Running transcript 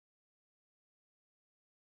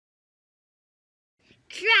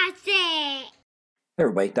Trust it! Hey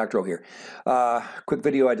everybody, Dr. O here. Quick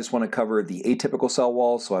video, I just want to cover the atypical cell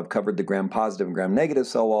walls. So I've covered the gram-positive and gram-negative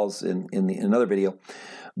cell walls in another video.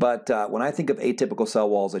 But when I think of atypical cell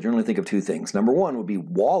walls, I generally think of two things. Number one would be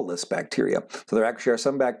wall-less bacteria. So there actually are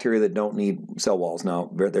some bacteria that don't need cell walls. Now,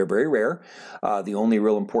 they're very rare. The only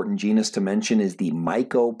real important genus to mention is the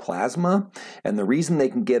Mycoplasma. And the reason they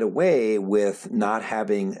can get away with not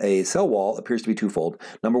having a cell wall appears to be twofold.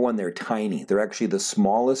 Number one, they're tiny. They're actually the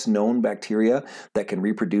smallest known bacteria that can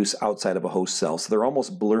reproduce outside of a host cell. So they're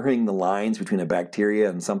almost blurring the lines between a bacteria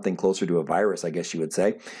and something closer to a virus, I guess you would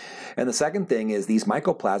say. And the second thing is these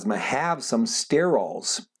mycoplasma have some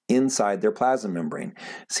sterols inside their plasma membrane.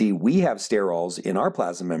 See, we have sterols in our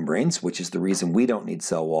plasma membranes, which is the reason we don't need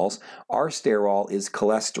cell walls. Our sterol is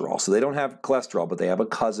cholesterol. So they don't have cholesterol, but they have a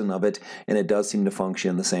cousin of it, and it does seem to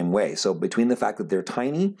function the same way. So between the fact that they're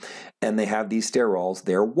tiny and they have these sterols,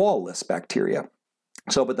 they're wall-less bacteria.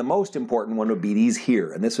 So, but the most important one would be these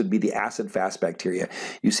here, and this would be the acid-fast bacteria.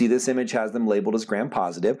 You see this image has them labeled as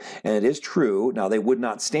gram-positive, and it is true. Now, they would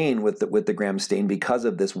not stain with the gram stain because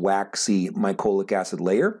of this waxy mycolic acid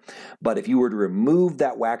layer, but if you were to remove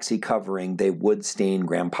that waxy covering, they would stain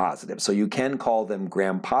gram-positive. So you can call them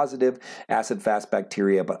gram-positive acid-fast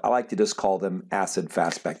bacteria, but I like to just call them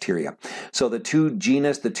acid-fast bacteria. So the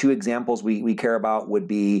two examples we care about would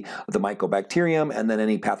be the Mycobacterium and then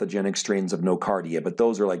any pathogenic strains of Nocardia. But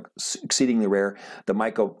those are like exceedingly rare. The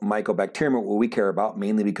Mycobacterium are what we care about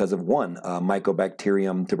mainly because of one,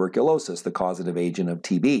 Mycobacterium tuberculosis, the causative agent of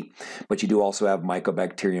TB. But you do also have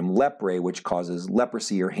Mycobacterium leprae, which causes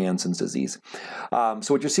leprosy or Hansen's disease. So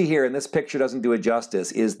what you see here, and this picture doesn't do it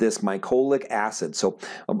justice, is this mycolic acid. So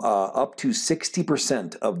up to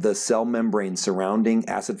 60% of the cell membrane surrounding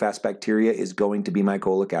acid-fast bacteria is going to be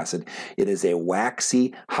mycolic acid. It is a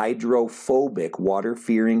waxy, hydrophobic,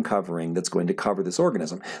 water-fearing covering that's going to cover this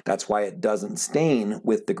organism. That's why it doesn't stain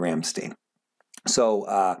with the gram stain.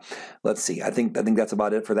 So let's see, I think that's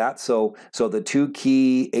about it for that. So the two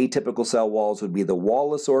key atypical cell walls would be the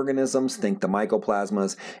wall-less organisms, think the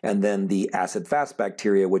mycoplasmas, and then the acid-fast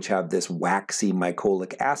bacteria, which have this waxy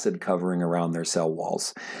mycolic acid covering around their cell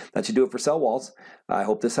walls. That should do it for cell walls. I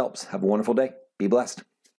hope this helps. Have a wonderful day. Be blessed.